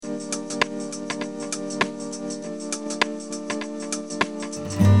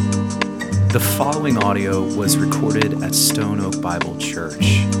The following audio was recorded at Stone Oak Bible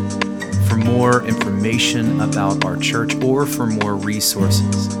Church. For more information about our church or for more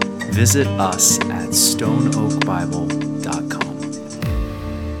resources, visit us at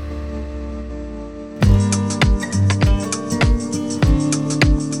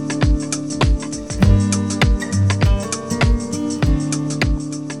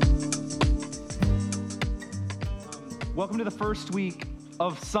Welcome to the first week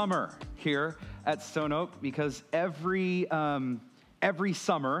of summer here at Stone Oak, because every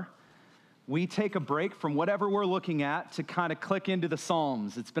summer we take a break from whatever we're looking at to kind of click into the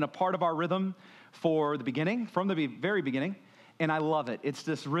Psalms. It's been a part of our rhythm from the very beginning, and I love it. It's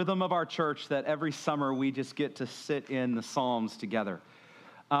this rhythm of our church that every summer we just get to sit in the Psalms together.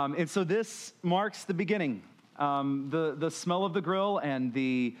 And so this marks the beginning. The smell of the grill and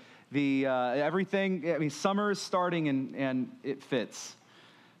the everything. I mean, summer is starting, and it fits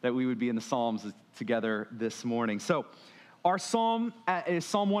that we would be in the Psalms together this morning. So our psalm is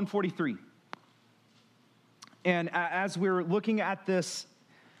Psalm 143. And as we're looking at this,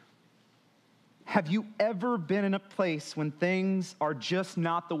 have you ever been in a place when things are just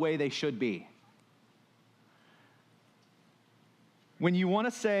not the way they should be? When you want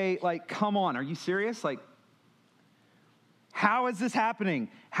to say, like, come on, are you serious? Like, how is this happening?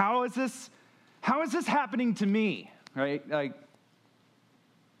 How is this happening to me? Right? Like,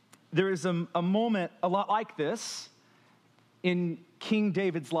 there is a moment a lot like this in King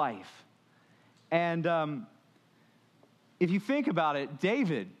David's life. And if you think about it,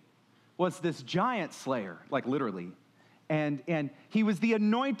 David was this giant slayer, like literally. And he was the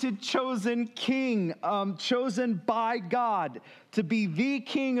anointed, chosen king, chosen by God to be the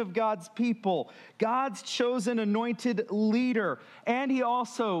king of God's people, God's chosen anointed leader. And he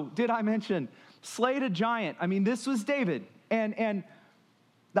also, did I mention, slayed a giant. I mean, this was David. And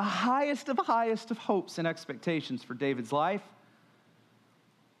the highest of hopes and expectations for David's life.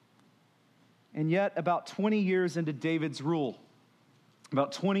 And yet, about 20 years into David's rule,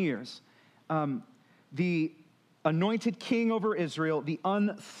 the anointed king over Israel, the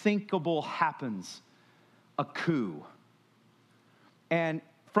unthinkable happens, a coup. And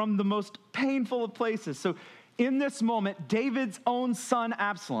from the most painful of places. So in this moment, David's own son,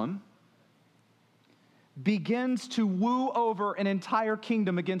 Absalom, begins to woo over an entire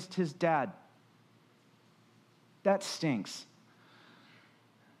kingdom against his dad. That stinks.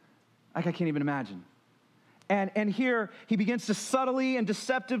 Like, I can't even imagine. And here, he begins to subtly and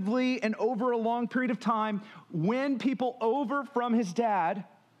deceptively and over a long period of time win people over from his dad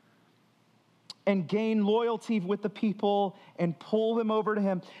and gain loyalty with the people and pull them over to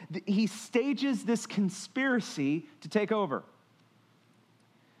him. He stages this conspiracy to take over.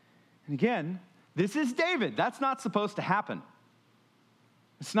 And again, this is David. That's not supposed to happen.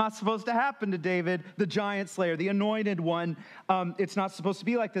 It's not supposed to happen to David, the giant slayer, the anointed one. It's not supposed to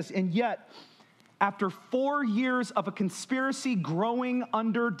be like this. And yet, after 4 years of a conspiracy growing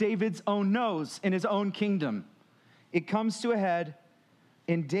under David's own nose in his own kingdom, it comes to a head,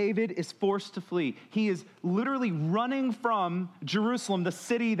 and David is forced to flee. He is literally running from Jerusalem, the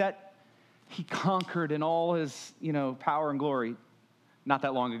city that he conquered in all his, power and glory not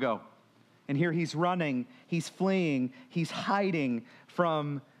that long ago. And here he's running, he's fleeing, he's hiding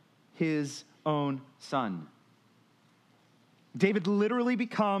from his own son. David literally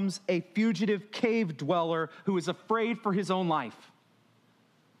becomes a fugitive cave dweller who is afraid for his own life.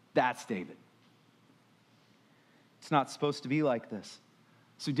 That's David. It's not supposed to be like this.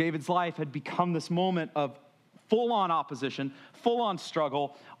 So David's life had become this moment of full-on opposition, full-on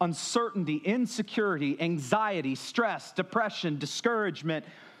struggle, uncertainty, insecurity, anxiety, stress, depression, discouragement,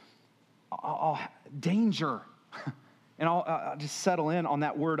 danger. And I'll just settle in on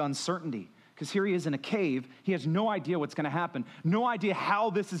that word uncertainty. Because here he is in a cave. He has no idea what's going to happen. No idea how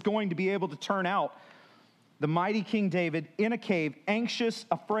this is going to be able to turn out. The mighty King David in a cave, anxious,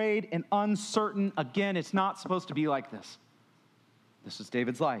 afraid, and uncertain. Again, it's not supposed to be like this. This is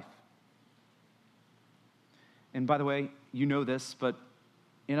David's life. And by the way, you know this, but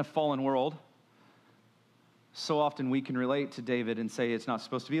in a fallen world, so often we can relate to David and say it's not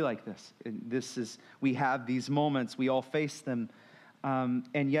supposed to be like this. We have these moments, we all face them.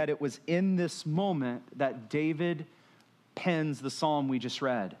 And yet it was in this moment that David pens the psalm we just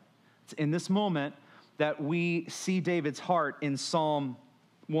read. It's in this moment that we see David's heart in Psalm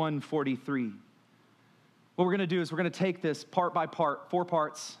 143. What we're going to do is we're going to take this part by part, 4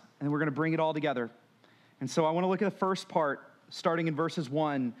 parts, and we're going to bring it all together. And so I want to look at the first part, starting in verses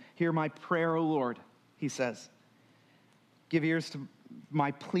 1. Hear my prayer, O Lord, he says. Give ears to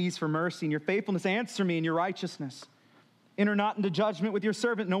my pleas for mercy and your faithfulness. Answer me in your righteousness. Enter not into judgment with your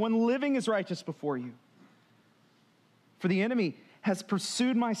servant. No one living is righteous before you. For the enemy has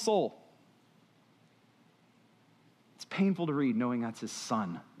pursued my soul. It's painful to read knowing that's his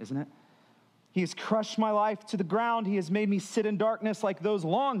son, isn't it? He has crushed my life to the ground. He has made me sit in darkness like those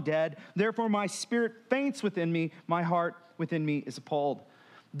long dead. Therefore, my spirit faints within me. My heart within me is appalled.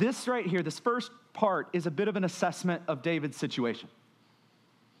 This right here, this first part, is a bit of an assessment of David's situation.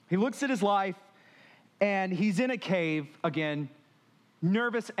 He looks at his life, and he's in a cave again,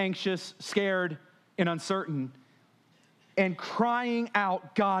 nervous, anxious, scared, and uncertain, and crying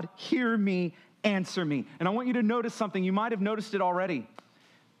out, God, hear me, answer me. And I want you to notice something. You might have noticed it already.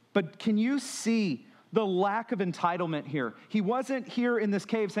 But can you see the lack of entitlement here? He wasn't here in this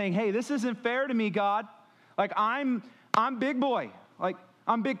cave saying, hey, this isn't fair to me, God. Like, I'm big boy. Like,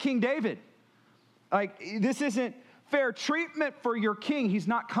 I'm big King David. Like, this isn't fair treatment for your king. He's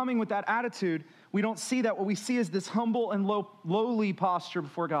not coming with that attitude. We don't see that. What we see is this humble and lowly posture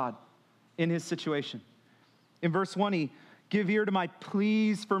before God in his situation. In verse 1, he, give ear to my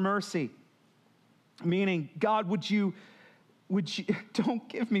pleas for mercy. Meaning, God, would you don't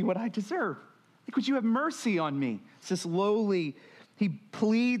give me what I deserve. Like, would you have mercy on me? It's this lowly, he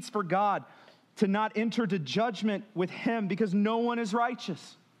pleads for God to not enter to judgment with him because no one is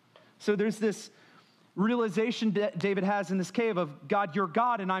righteous. So there's this realization that David has in this cave of, God, you're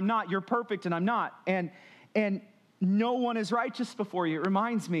God and I'm not. You're perfect and I'm not. And no one is righteous before you. It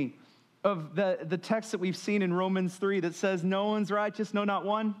reminds me of the text that we've seen in Romans 3 that says, no one's righteous, no, not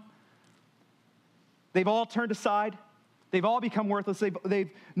one. They've all turned aside. They've all become worthless.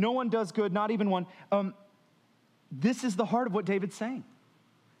 No one does good, not even one. This is the heart of what David's saying.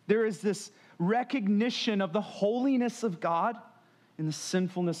 There is this recognition of the holiness of God and the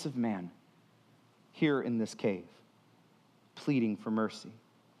sinfulness of man here in this cave, pleading for mercy.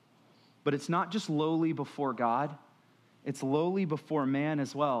 But it's not just lowly before God, it's lowly before man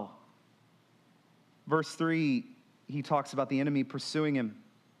as well. Verse 3, he talks about the enemy pursuing him,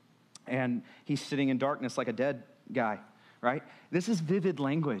 and he's sitting in darkness like a dead guy. Right? This is vivid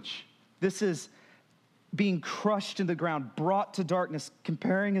language. This is being crushed to the ground, brought to darkness,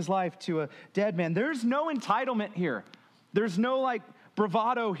 comparing his life to a dead man. There's no entitlement here. There's no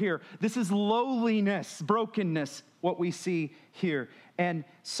bravado here. This is lowliness, brokenness, what we see here. And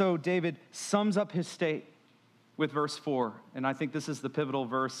so David sums up his state with verse 4. And I think this is the pivotal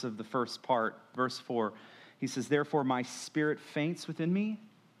verse of the first part. Verse 4, he says, therefore my spirit faints within me.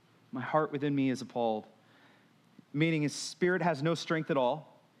 My heart within me is appalled. Meaning his spirit has no strength at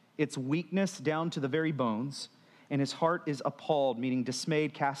all. It's weakness down to the very bones. And his heart is appalled, meaning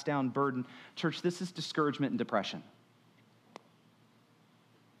dismayed, cast down, burdened. Church, this is discouragement and depression.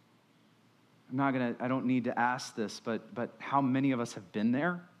 I don't need to ask this, but how many of us have been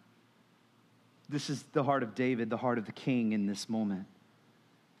there? This is the heart of David, the heart of the king in this moment.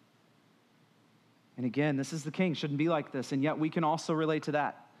 And again, this is the king. Shouldn't be like this. And yet we can also relate to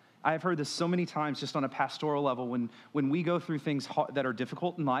that. I have heard this so many times just on a pastoral level. When we go through things that are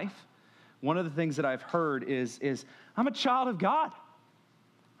difficult in life, one of the things that I've heard is I'm a child of God,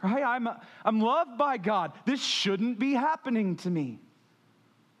 right? I'm loved by God. This shouldn't be happening to me.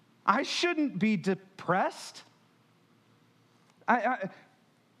 I shouldn't be depressed.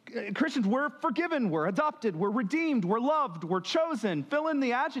 Christians, we're forgiven, we're adopted, we're redeemed, we're loved, we're chosen. Fill in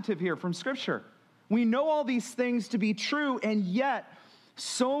the adjective here from Scripture. We know all these things to be true, and yet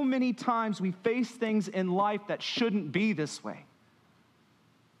so many times we face things in life that shouldn't be this way.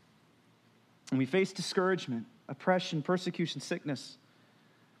 And we face discouragement, oppression, persecution, sickness,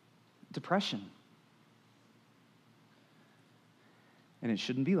 depression. And it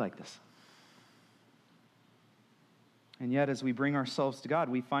shouldn't be like this. And yet, as we bring ourselves to God,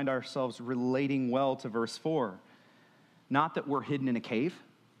 we find ourselves relating well to verse 4. Not that we're hidden in a cave,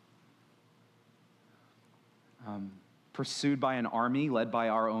 pursued by an army led by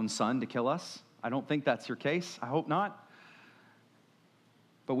our own son to kill us. I don't think that's your case. I hope not.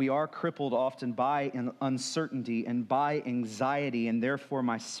 But we are crippled often by uncertainty and by anxiety, and therefore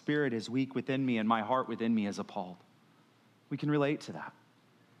my spirit is weak within me and my heart within me is appalled. We can relate to that.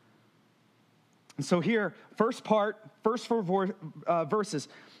 And so here, first four verses,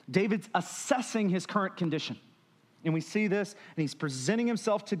 David's assessing his current condition. And we see this, and he's presenting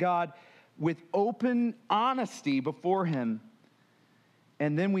himself to God with open honesty before him.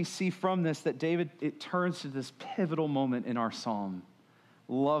 And then we see from this that it turns to this pivotal moment in our psalm.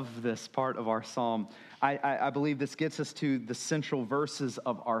 Love this part of our psalm. I believe this gets us to the central verses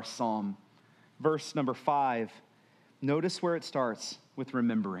of our psalm. Verse number 5, notice where it starts with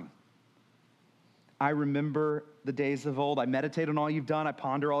remembering. I remember the days of old. I meditate on all you've done. I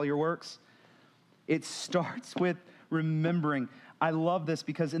ponder all your works. It starts with remembering. I love this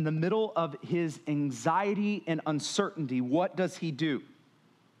because in the middle of his anxiety and uncertainty, what does he do?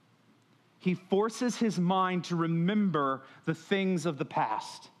 He forces his mind to remember the things of the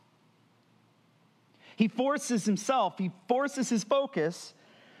past. He forces his focus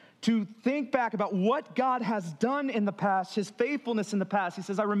to think back about what God has done in the past, his faithfulness in the past. He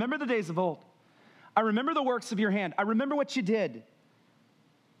says, I remember the days of old. I remember the works of your hand. I remember what you did.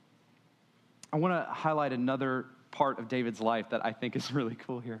 I want to highlight another part of David's life that I think is really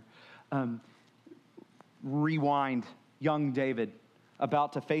cool here. Rewind, young David,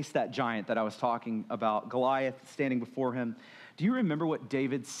 about to face that giant that I was talking about, Goliath standing before him. Do you remember what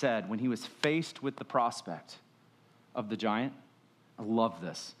David said when he was faced with the prospect of the giant? I love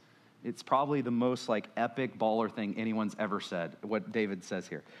this. It's probably the most epic baller thing anyone's ever said, what David says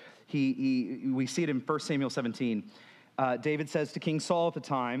here. We see it in 1 Samuel 17. David says to King Saul at the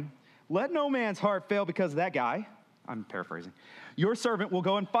time, let no man's heart fail because of that guy. I'm paraphrasing. Your servant will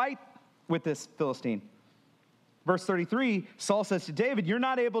go and fight with this Philistine. Verse 33, Saul says to David, you're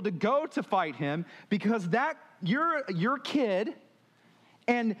not able to go to fight him because you're your kid,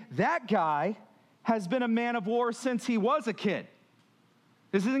 and that guy has been a man of war since he was a kid.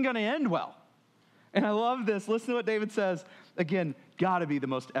 This isn't going to end well. And I love this. Listen to what David says. Again, got to be the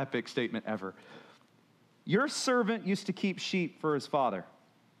most epic statement ever. Your servant used to keep sheep for his father.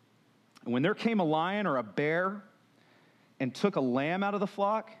 And when there came a lion or a bear and took a lamb out of the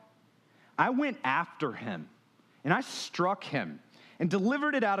flock, I went after him. And I struck him and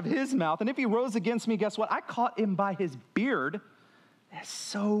delivered it out of his mouth. And if he rose against me, guess what? I caught him by his beard. That's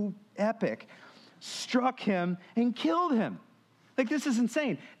so epic. Struck him and killed him. This is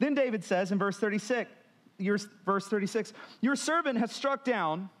insane. Then David says in verse 36, your servant has struck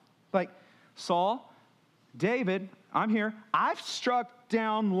down, Saul, David, I'm here. I've struck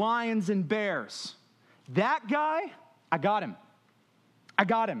down lions and bears. That guy, I got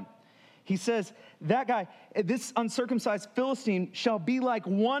him. He says, that guy, this uncircumcised Philistine shall be like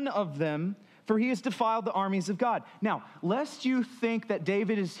one of them, for he has defiled the armies of God. Now, lest you think that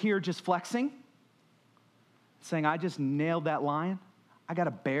David is here just flexing, saying, I just nailed that lion, I got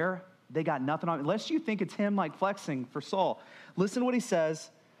a bear, they got nothing on me. Lest you think it's him flexing for Saul. Listen to what he says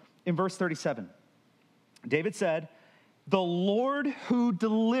in verse 37. David said, the Lord who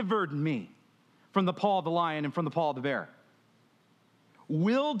delivered me from the paw of the lion and from the paw of the bear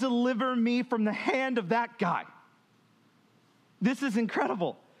will deliver me from the hand of that guy. This is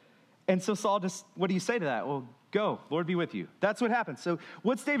incredible. And so Saul what do you say to that? Well, go, Lord be with you. That's what happens. So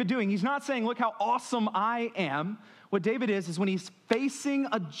what's David doing? He's not saying, look how awesome I am. What David is when he's facing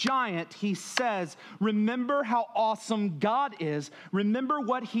a giant, he says, remember how awesome God is. Remember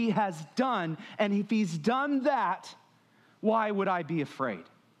what he has done. And if he's done that, why would I be afraid?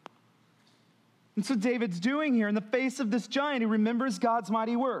 And so David's doing here in the face of this giant. He remembers God's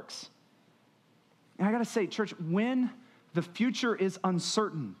mighty works. And I got to say, church, when the future is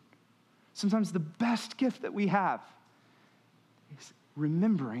uncertain, sometimes the best gift that we have is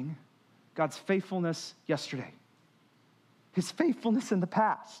remembering God's faithfulness yesterday, his faithfulness in the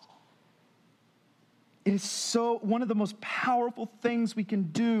past. It is one of the most powerful things we can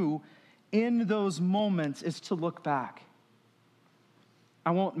do in those moments is to look back. I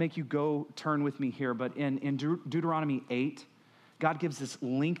won't make you go turn with me here, but in Deuteronomy 8, God gives this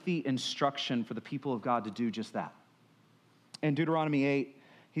lengthy instruction for the people of God to do just that. In Deuteronomy 8,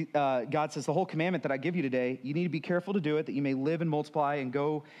 God says, the whole commandment that I give you today, you need to be careful to do it, that you may live and multiply and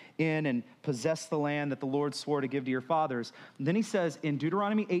go in and possess the land that the Lord swore to give to your fathers. And then he says in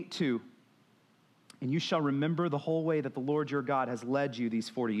Deuteronomy 8:2, and you shall remember the whole way that the Lord your God has led you these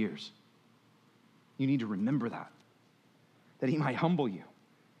 40 years. You need to remember that he might humble you,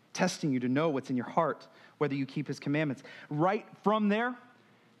 testing you to know what's in your heart, whether you keep his commandments. Right from there,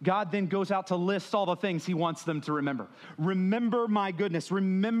 God then goes out to list all the things he wants them to remember. Remember my goodness.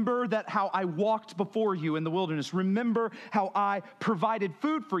 Remember that how I walked before you in the wilderness. Remember how I provided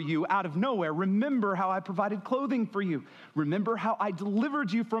food for you out of nowhere. Remember how I provided clothing for you. Remember how I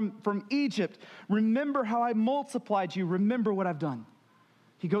delivered you from Egypt. Remember how I multiplied you. Remember what I've done.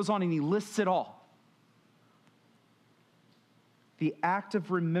 He goes on and he lists it all. The act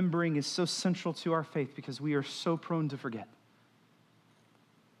of remembering is so central to our faith because we are so prone to forget.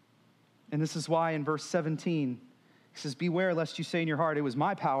 And this is why in verse 17, he says, beware lest you say in your heart, it was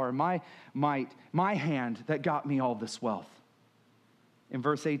my power, my might, my hand that got me all this wealth. In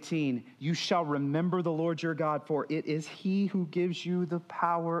verse 18, you shall remember the Lord your God, for it is he who gives you the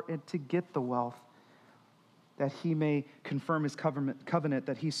power to get the wealth, that he may confirm his covenant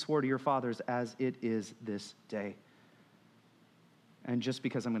that he swore to your fathers as it is this day. And just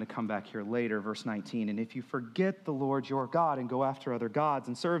because I'm going to come back here later, verse 19, and if you forget the Lord your God and go after other gods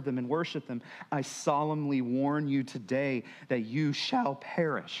and serve them and worship them, I solemnly warn you today that you shall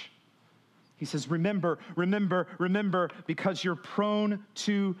perish. He says, remember, remember, remember, because you're prone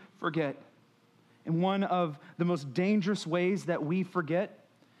to forget. And one of the most dangerous ways that we forget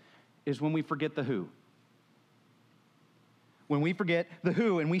is when we forget the who. When we forget the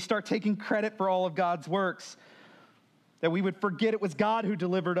who and we start taking credit for all of God's works, that we would forget it was God who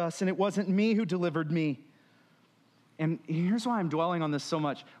delivered us and it wasn't me who delivered me. And here's why I'm dwelling on this so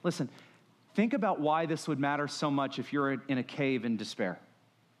much. Listen, think about why this would matter so much if you're in a cave in despair.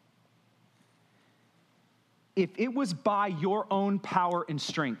 If it was by your own power and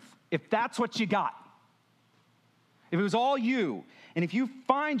strength, if that's what you got, if it was all you, and if you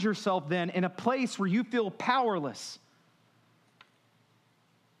find yourself then in a place where you feel powerless,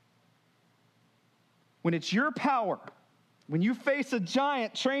 when it's your power, when you face a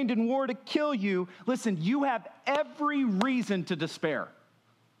giant trained in war to kill you, listen, you have every reason to despair.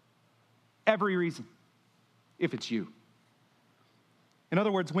 Every reason, if it's you. In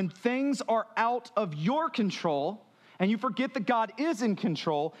other words, when things are out of your control and you forget that God is in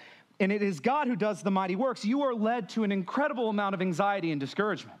control and it is God who does the mighty works, you are led to an incredible amount of anxiety and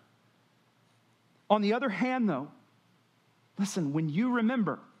discouragement. On the other hand, though, listen, when you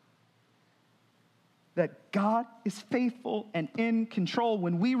remember that God is faithful and in control,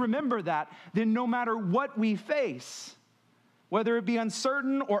 when we remember that, then no matter what we face, whether it be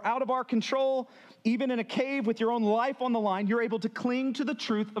uncertain or out of our control, even in a cave with your own life on the line, you're able to cling to the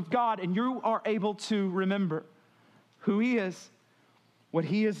truth of God, and you are able to remember who He is, what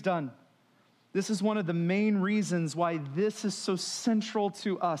He has done. This is one of the main reasons why this is so central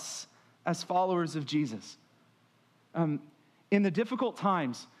to us as followers of Jesus. In the difficult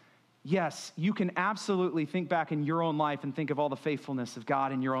times, yes, you can absolutely think back in your own life and think of all the faithfulness of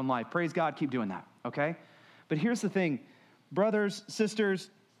God in your own life. Praise God, keep doing that, okay? But here's the thing, brothers, sisters,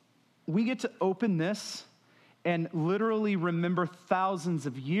 we get to open this and literally remember thousands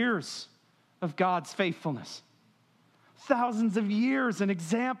of years of God's faithfulness. Thousands of years and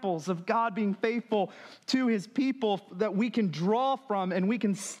examples of God being faithful to His people that we can draw from and we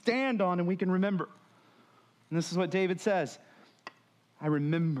can stand on and we can remember. And this is what David says, I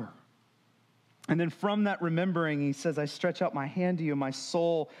remember. And then from that remembering, he says, I stretch out my hand to you, my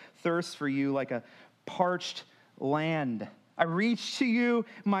soul thirsts for you like a parched land. I reach to you,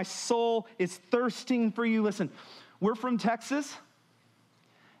 my soul is thirsting for you. Listen, we're from Texas,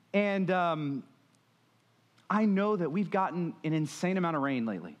 and I know that we've gotten an insane amount of rain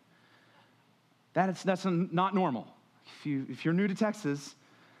lately. That's not normal. If you're new to Texas,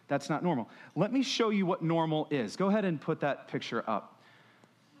 that's not normal. Let me show you what normal is. Go ahead and put that picture up.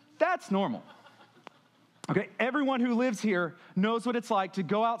 That's normal. Okay, everyone who lives here knows what it's like to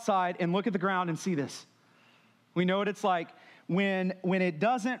go outside and look at the ground and see this. We know what it's like when it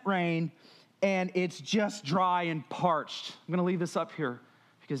doesn't rain and it's just dry and parched. I'm going to leave this up here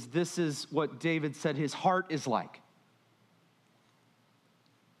because this is what David said his heart is like.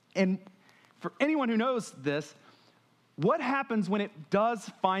 And for anyone who knows this, what happens when it does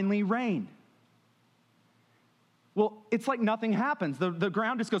finally rain? Well, it's like nothing happens. The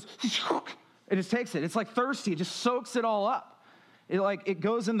ground just goes, it just takes it. It's like thirsty. It just soaks it all up. It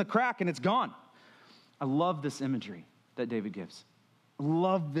goes in the crack and it's gone. I love this imagery that David gives. I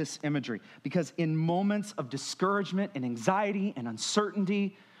love this imagery because in moments of discouragement and anxiety and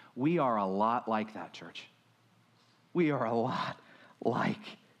uncertainty, we are a lot like that, church. We are a lot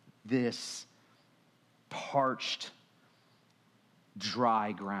like this parched,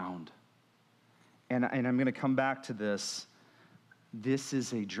 dry ground. And I'm going to come back to this. This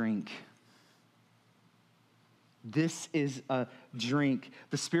is a drink. This is a drink.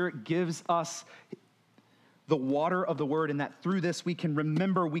 The Spirit gives us the water of the Word, and that through this we can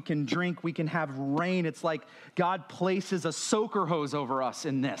remember, we can drink, we can have rain. It's like God places a soaker hose over us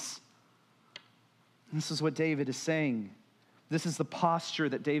in this. This is what David is saying. This is the posture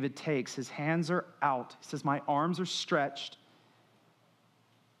that David takes. His hands are out. He says, my arms are stretched.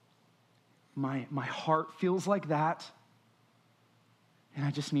 My heart feels like that. And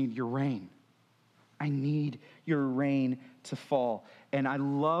I just need your rain. I need your rain to fall. And I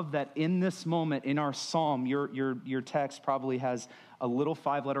love that in this moment, in our psalm, your text probably has a little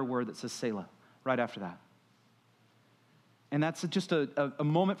 5-letter word that says Selah right after that. And that's just a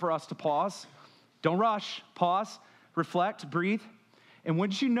moment for us to pause. Don't rush. Pause, reflect, breathe. And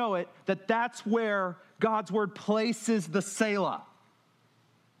wouldn't you know it, that's where God's word places the Selah.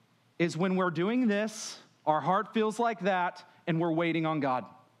 Is when we're doing this, our heart feels like that, and we're waiting on God.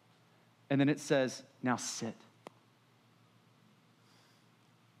 And then it says, now sit.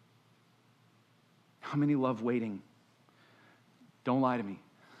 How many love waiting? Don't lie to me.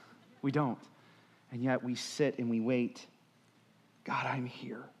 We don't. And yet we sit and we wait. God, I'm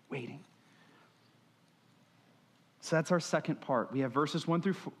here waiting. So that's our second part. We have verses 1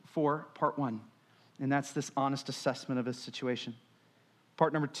 through 4, part 1. And that's this honest assessment of his situation.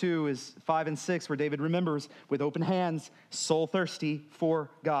 Part number 2 is 5 and 6, where David remembers with open hands, soul thirsty for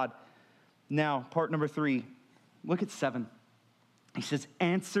God. Now, part number 3, look at 7. He says,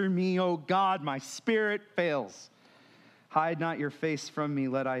 answer me, O God, my spirit fails. Hide not your face from me,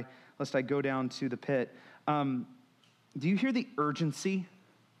 lest I go down to the pit. Do you hear the urgency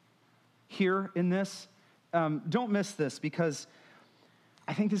here in this? Don't miss this, because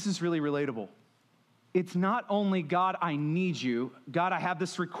I think this is really relatable. It's not only, God, I need you. God, I have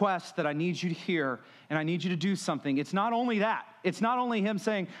this request that I need you to hear, and I need you to do something. It's not only that. It's not only him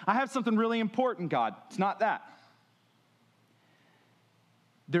saying, I have something really important, God. It's not that.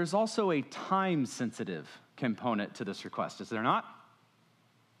 There's also a time-sensitive component to this request, is there not?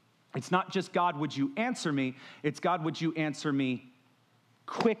 It's not just, God, would you answer me? It's, God, would you answer me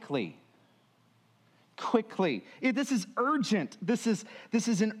quickly? Quickly. This is urgent. This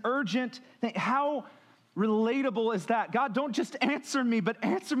is an urgent thing. How relatable is that? God, don't just answer me, but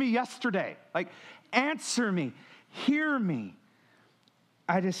answer me yesterday. Like, answer me. Hear me.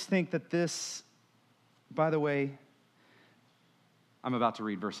 I just think that this, by the way, I'm about to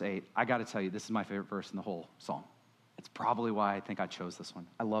read verse 8. I got to tell you, this is my favorite verse in the whole psalm. It's probably why I think I chose this one.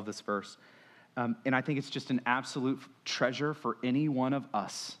 I love this verse. And I think it's just an absolute treasure for any one of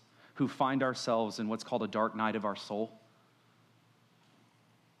us who find ourselves in what's called a dark night of our soul.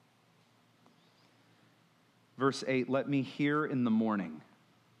 Verse 8, let me hear in the morning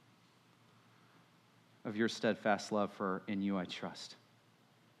of your steadfast love, for in you I trust.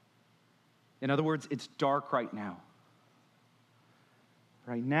 In other words, it's dark right now.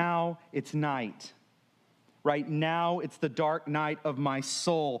 Right now, it's night. Right now, it's the dark night of my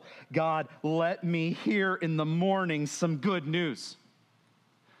soul. God, let me hear in the morning some good news.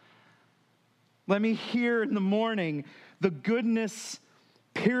 Let me hear in the morning the goodness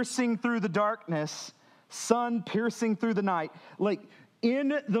piercing through the darkness, sun piercing through the night. Like,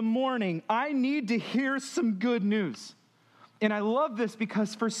 in the morning, I need to hear some good news. And I love this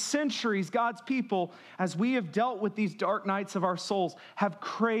because for centuries, God's people, as we have dealt with these dark nights of our souls, have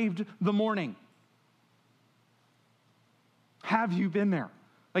craved the morning. Have you been there?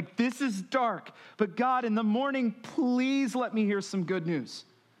 Like, this is dark, but God, in the morning, please let me hear some good news.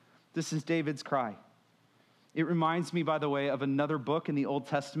 This is David's cry. It reminds me, by the way, of another book in the Old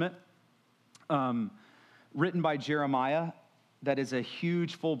Testament written by Jeremiah that is a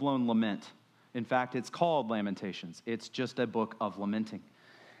huge, full-blown lament. In fact, it's called Lamentations. It's just a book of lamenting.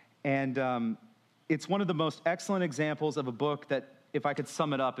 And it's one of the most excellent examples of a book that, if I could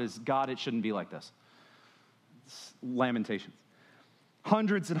sum it up, is, God, it shouldn't be like this. It's Lamentations.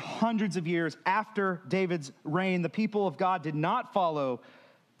 Hundreds and hundreds of years after David's reign, the people of God did not follow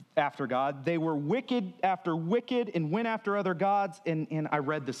after God. They were wicked after wicked and went after other gods. And I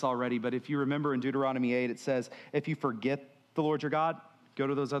read this already, but if you remember in Deuteronomy 8, it says, if you forget the Lord your God, go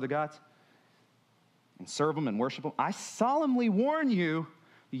to those other gods and serve them and worship them. I solemnly warn you,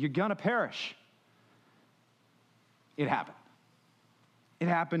 you're going to perish. It happened. It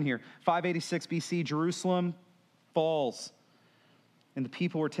happened here. 586 BC, Jerusalem falls, and the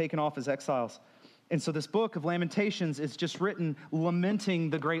people were taken off as exiles. And so this book of Lamentations is just written lamenting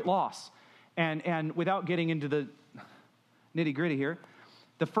the great loss. And without getting into the nitty-gritty here,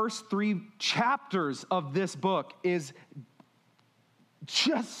 the first 3 chapters of this book is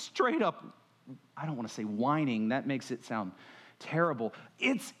just straight up, I don't want to say whining. That makes it sound terrible.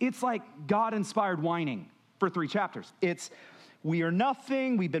 It's like God-inspired whining for 3 chapters. It's, we are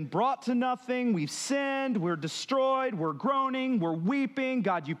nothing. We've been brought to nothing. We've sinned. We're destroyed. We're groaning. We're weeping.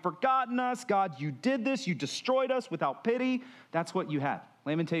 God, you've forgotten us. God, you did this. You destroyed us without pity. That's what you had.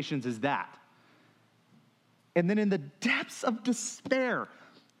 Lamentations is that. And then in the depths of despair,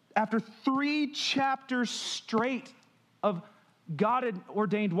 after 3 chapters straight of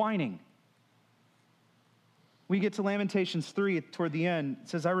God-ordained whining, we get to Lamentations 3 toward the end. It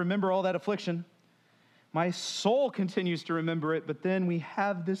says, I remember all that affliction. My soul continues to remember it. But then we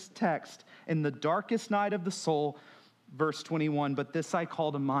have this text, in the darkest night of the soul, verse 21, but this I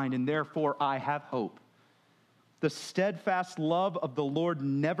call to mind, and therefore I have hope. The steadfast love of the Lord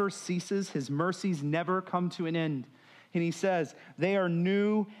never ceases. His mercies never come to an end. And he says, they are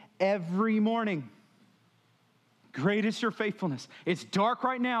new every morning. Great is your faithfulness. It's dark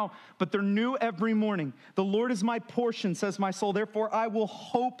right now, but they're new every morning. The Lord is my portion, says my soul. Therefore, I will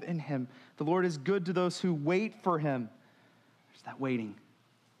hope in him. The Lord is good to those who wait for him. There's that waiting.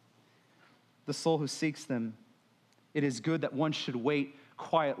 the soul who seeks them. It is good that one should wait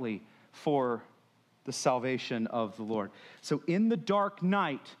quietly for the salvation of the Lord. So in the dark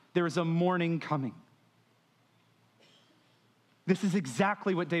night, there is a morning coming. This is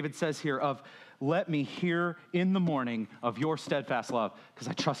exactly what David says here of, let me hear in the morning of your steadfast love, because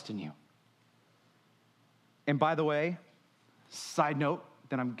I trust in you. And by the way, side note,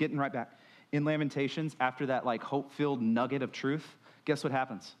 then I'm getting right back. In Lamentations, after that like hope-filled nugget of truth, guess what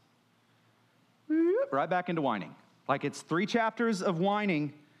happens? Right back into whining. Like it's 3 chapters of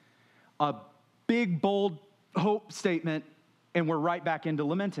whining, a big, bold hope statement, and we're right back into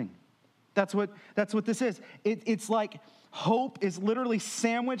lamenting. That's what this is. It's like hope is literally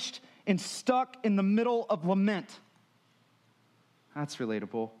sandwiched and stuck in the middle of lament. That's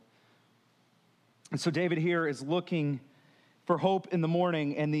relatable. And so David here is looking for hope in the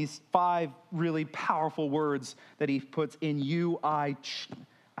morning, and these 5 really powerful words that he puts in you, I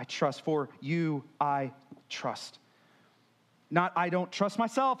trust. For you, I trust. Not I don't trust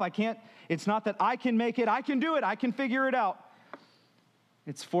myself. I can't. It's not that I can make it. I can do it. I can figure it out.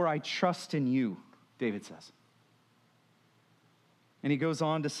 It's for I trust in you, David says. And he goes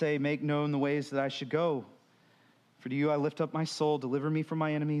on to say, make known the ways that I should go. For to you I lift up my soul. Deliver me from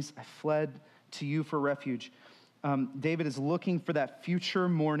my enemies. I fled to you for refuge. David is looking for that future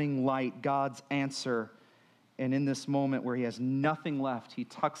morning light, God's answer. And in this moment where he has nothing left, he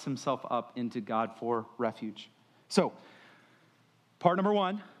tucks himself up into God for refuge. So, part number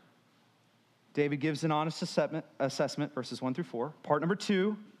 1, David gives an honest assessment, verses 1 through 4. Part number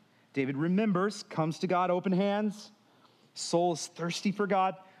 2, David remembers, comes to God open hands. Soul is thirsty for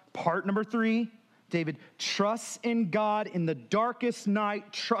God. Part number 3, David trusts in God in the darkest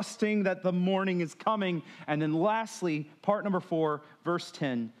night, trusting that the morning is coming. And then lastly, part number 4, verse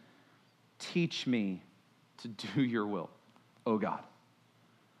 10, teach me to do your will, O God.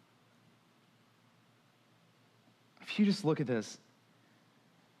 If you just look at this,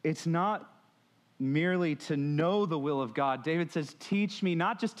 it's not merely to know the will of God. David says, teach me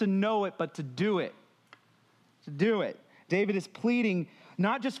not just to know it, but to do it. To do it. David is pleading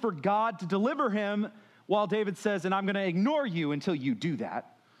not just for God to deliver him, while David says, and I'm going to ignore you until you do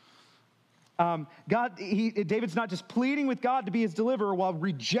that. David's not just pleading with God to be his deliverer while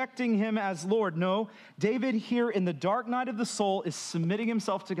rejecting him as Lord. No, David here in the dark night of the soul is submitting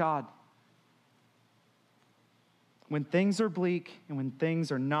himself to God. When things are bleak and when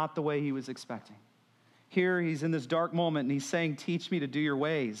things are not the way he was expecting. Here he's in this dark moment and he's saying, teach me to do your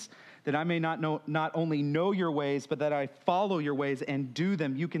ways, that I may not only know your ways, but that I follow your ways and do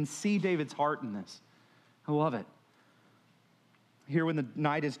them. You can see David's heart in this. I love it. Here when the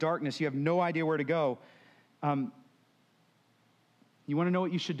night is darkness, you have no idea where to go. You want to know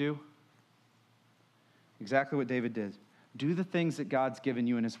what you should do? Exactly what David did. Do the things that God's given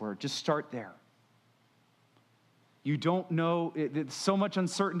you in his word. Just start there. You don't know, there's so much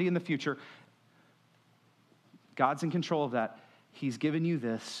uncertainty in the future. God's in control of that. He's given you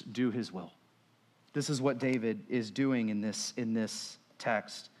this, do his will. This is what David is doing in this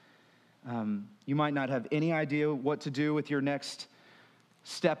text. You might not have any idea what to do with your next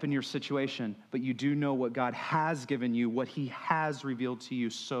step in your situation, but you do know what God has given you, what he has revealed to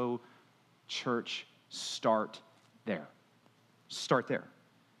you. So, church, start there. Start there.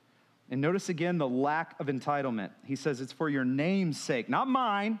 And notice again the lack of entitlement. He says it's for your name's sake, not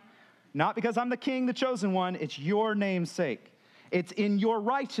mine, not because I'm the king, the chosen one. It's your name's sake. It's in your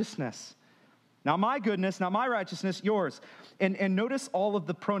righteousness. Not my goodness, not my righteousness, yours. And notice all of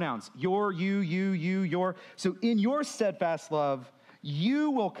the pronouns. Your, you, your. So in your steadfast love, you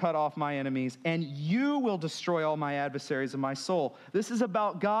will cut off my enemies, and you will destroy all my adversaries of my soul. This is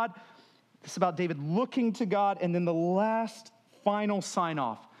about God. This is about David looking to God. And then the last final sign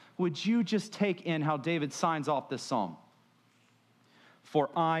off. Would you just take in how David signs off this psalm? For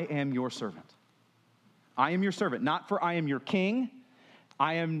I am your servant. I am your servant. Not for I am your king.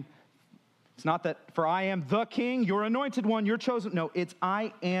 It's not that for I am the king, your anointed one, your chosen. No, it's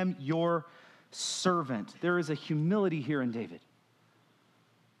I am your servant. There is a humility here in David.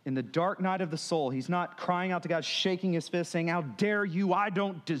 In the dark night of the soul, he's not crying out to God, shaking his fist, saying, how dare you, I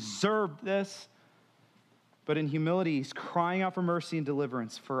don't deserve this. But in humility, he's crying out for mercy and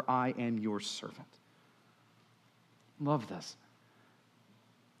deliverance, for I am your servant. Love this.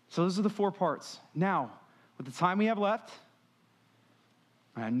 So those are the 4 parts. Now, with the time we have left,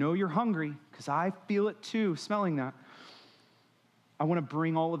 and I know you're hungry, because I feel it too, smelling that, I want to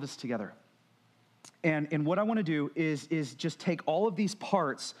bring all of this together. And what I want to do is just take all of these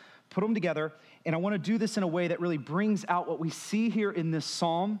parts, put them together, and I want to do this in a way that really brings out what we see here in this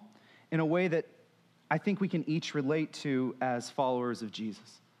psalm in a way that I think we can each relate to as followers of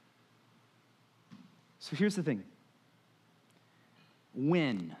Jesus. So here's the thing.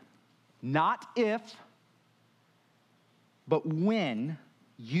 When, not if, but when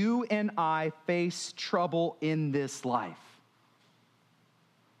you and I face trouble in this life,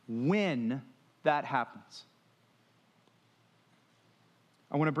 when that happens,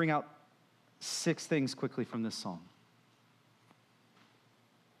 I want to bring out 6 things quickly from this psalm.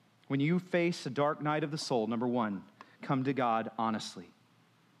 When you face a dark night of the soul, number 1, come to God honestly.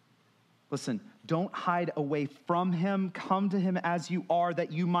 Listen, don't hide away from him. Come to him as you are,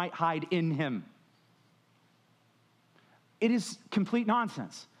 that you might hide in him. It is complete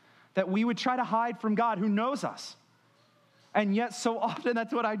nonsense that we would try to hide from God who knows us. And yet so often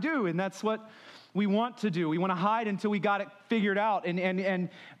that's what I do, and that's what we want to do. We want to hide until we got it figured out. And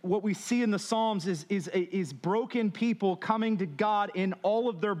what we see in the Psalms is broken people coming to God in all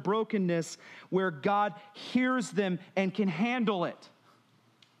of their brokenness, where God hears them and can handle it.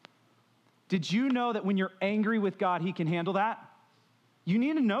 Did you know that when you're angry with God, he can handle that? You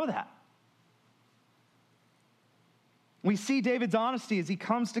need to know that. We see David's honesty as he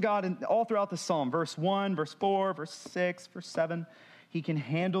comes to God all throughout the psalm. Verse 1, verse 4, verse 6, verse 7. He can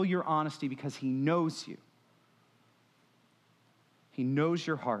handle your honesty because he knows you. He knows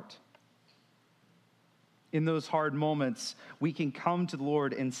your heart. In those hard moments, we can come to the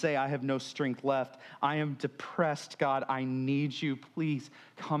Lord and say, I have no strength left. I am depressed, God. I need you. Please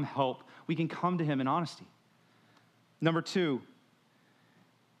come help. We can come to him in honesty. Number 2,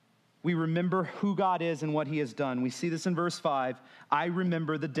 we remember who God is and what he has done. We see this in verse 5. I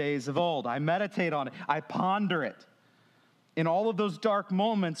remember the days of old. I meditate on it. I ponder it. In all of those dark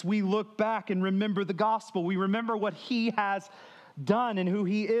moments, we look back and remember the gospel. We remember what he has done and who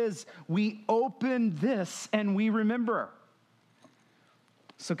he is. We open this and we remember.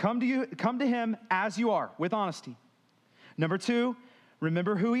 So come to him as you are, with honesty. Number 2,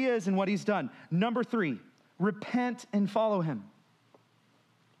 remember who he is and what he's done. Number 3, repent and follow him.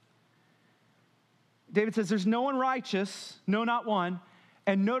 David says, there's no one righteous, no, not one.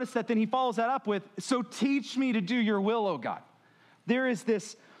 And notice that then he follows that up with, so teach me to do your will, O God. There is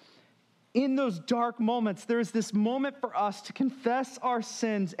this, in those dark moments, there is this moment for us to confess our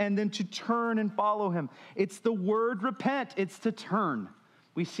sins and then to turn and follow him. It's the word repent, it's to turn.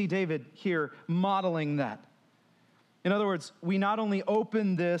 We see David here modeling that. In other words, we not only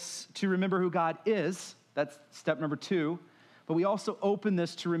open this to remember who God is, that's step number 2, but we also open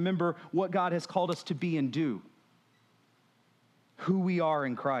this to remember what God has called us to be and do. Who we are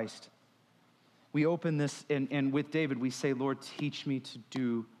in Christ. We open this, and with David, we say, Lord, teach me to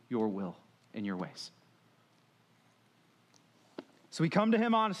do your will in your ways. So we come to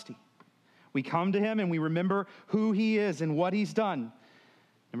him honesty. We come to him and we remember who he is and what he's done.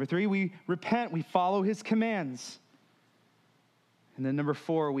 Number 3, we repent. We follow his commands. And then number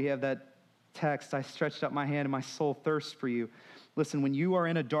 4, we have that text, I stretched out my hand and my soul thirsts for you. Listen, when you are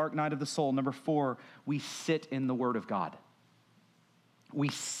in a dark night of the soul, number 4, we sit in the word of God. We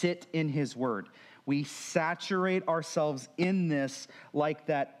sit in his word. We saturate ourselves in this like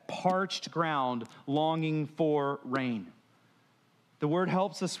that parched ground longing for rain. The word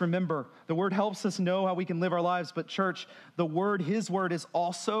helps us remember. The word helps us know how we can live our lives. But church, the word, his word, is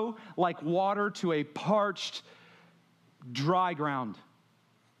also like water to a parched, dry ground.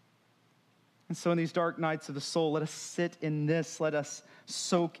 And so in these dark nights of the soul, let us sit in this. Let us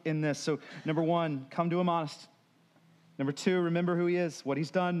soak in this. So number 1, come to him honest. Number 2, remember who he is, what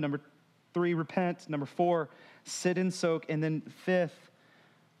he's done. Number 3, repent. Number 4, sit and soak. And then 5th,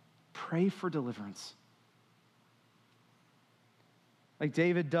 pray for deliverance. Like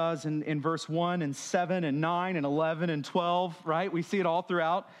David does in verse 1 and 7 and 9 and 11 and 12, right? We see it all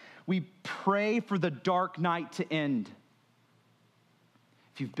throughout. We pray for the dark night to end.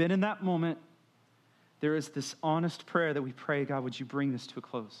 If you've been in that moment, there is this honest prayer that we pray, God, would you bring this to a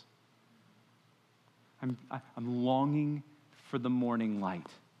close? I'm longing for the morning light.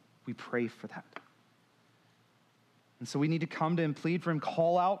 We pray for that. And so we need to come to him, plead for him,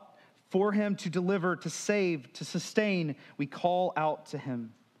 call out for him to deliver, to save, to sustain. We call out to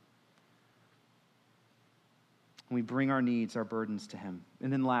him. And we bring our needs, our burdens to him.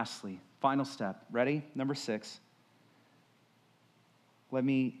 And then lastly, final step. Ready? Number 6. Let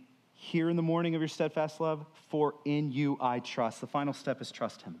me hear in the morning of your steadfast love, for in you I trust. The final step is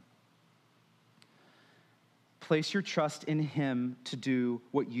trust him. Place your trust in him to do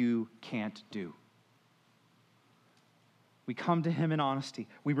what you can't do. We come to him in honesty.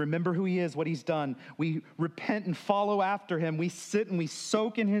 We remember who he is, what he's done. We repent and follow after him. We sit and we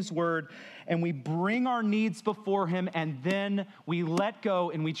soak in his word, and we bring our needs before him, and then we let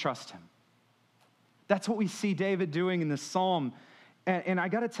go and we trust him. That's what we see David doing in this psalm. And I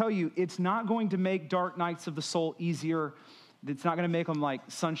got to tell you, it's not going to make dark nights of the soul easier. It's not going to make them like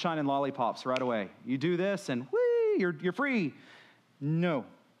sunshine and lollipops right away. You do this and whee, you're free. No.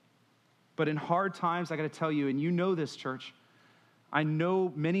 But in hard times, I got to tell you, and you know this, church, I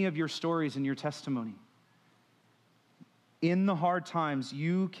know many of your stories and your testimony. In the hard times,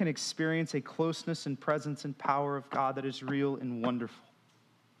 you can experience a closeness and presence and power of God that is real and wonderful.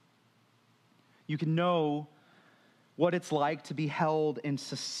 You can know what it's like to be held and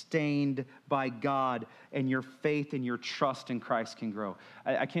sustained by God, and your faith and your trust in Christ can grow.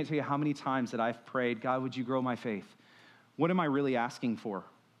 I can't tell you how many times that I've prayed, God, would you grow my faith? What am I really asking for?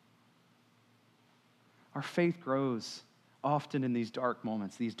 Our faith grows often in these dark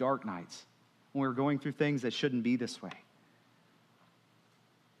moments, these dark nights, when we're going through things that shouldn't be this way.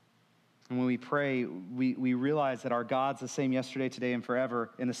 And when we pray, we realize that our God's the same yesterday, today, and forever.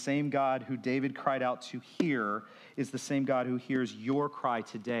 And the same God who David cried out to hear is the same God who hears your cry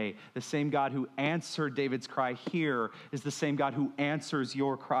today. The same God who answered David's cry here is the same God who answers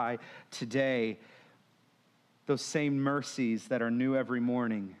your cry today. Those same mercies that are new every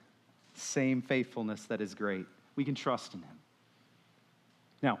morning, same faithfulness that is great. We can trust in him.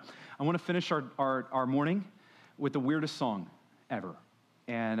 Now, I want to finish our morning with the weirdest song ever.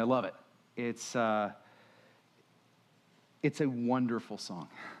 And I love it. It's a wonderful song.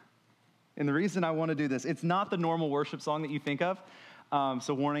 And the reason I want to do this, it's not the normal worship song that you think of.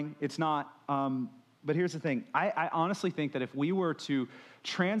 So warning, it's not. But here's the thing. I honestly think that if we were to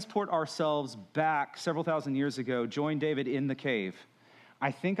transport ourselves back several thousand years ago, join David in the cave,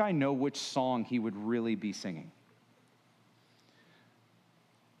 I think I know which song he would really be singing.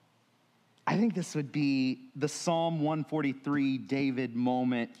 I think this would be the Psalm 143 David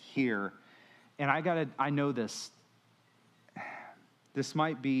moment here. And I know this. You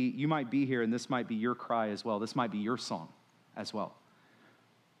might be here, and this might be your cry as well. This might be your song as well.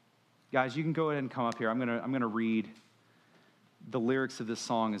 Guys, you can go ahead and come up here. I'm gonna read the lyrics of this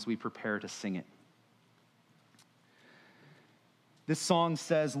song as we prepare to sing it. This song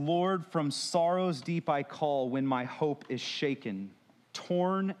says, Lord, from sorrows deep I call when my hope is shaken.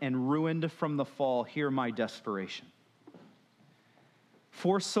 Torn and ruined from the fall, hear my desperation.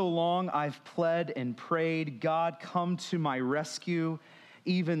 For so long I've pled and prayed, God, come to my rescue.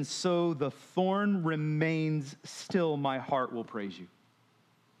 Even so, the thorn remains, still my heart will praise you.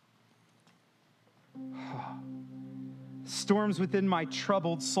 Storms within my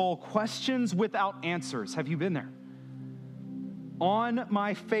troubled soul, questions without answers. Have you been there? On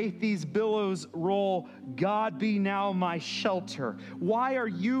my faith these billows roll. God be now my shelter. Why are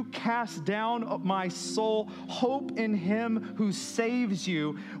you cast down, my soul? Hope in him who saves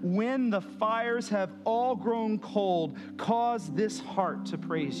you. When the fires have all grown cold, cause this heart to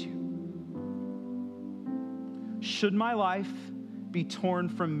praise you. Should my life be torn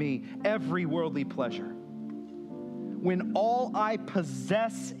from me, every worldly pleasure, when all I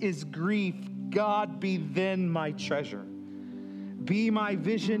possess is grief, God be then my treasure. Be my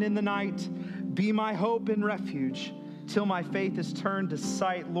vision in the night, be my hope and refuge, till my faith is turned to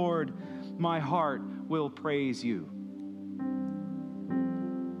sight, Lord, my heart will praise you.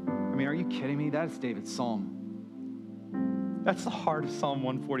 I mean, are you kidding me? That's David's psalm. That's the heart of Psalm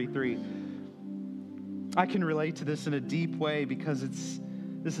 143. I can relate to this in a deep way because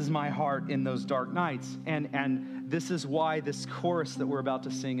this is my heart in those dark nights. And this is why this chorus that we're about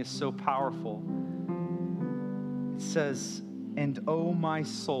to sing is so powerful. It says, and oh, my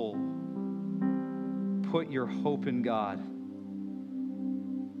soul, put your hope in God.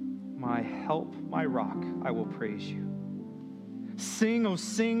 My help, my rock, I will praise you. Sing, oh,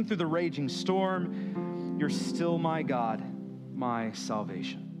 sing through the raging storm. You're still my God, my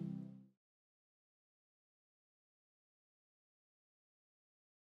salvation.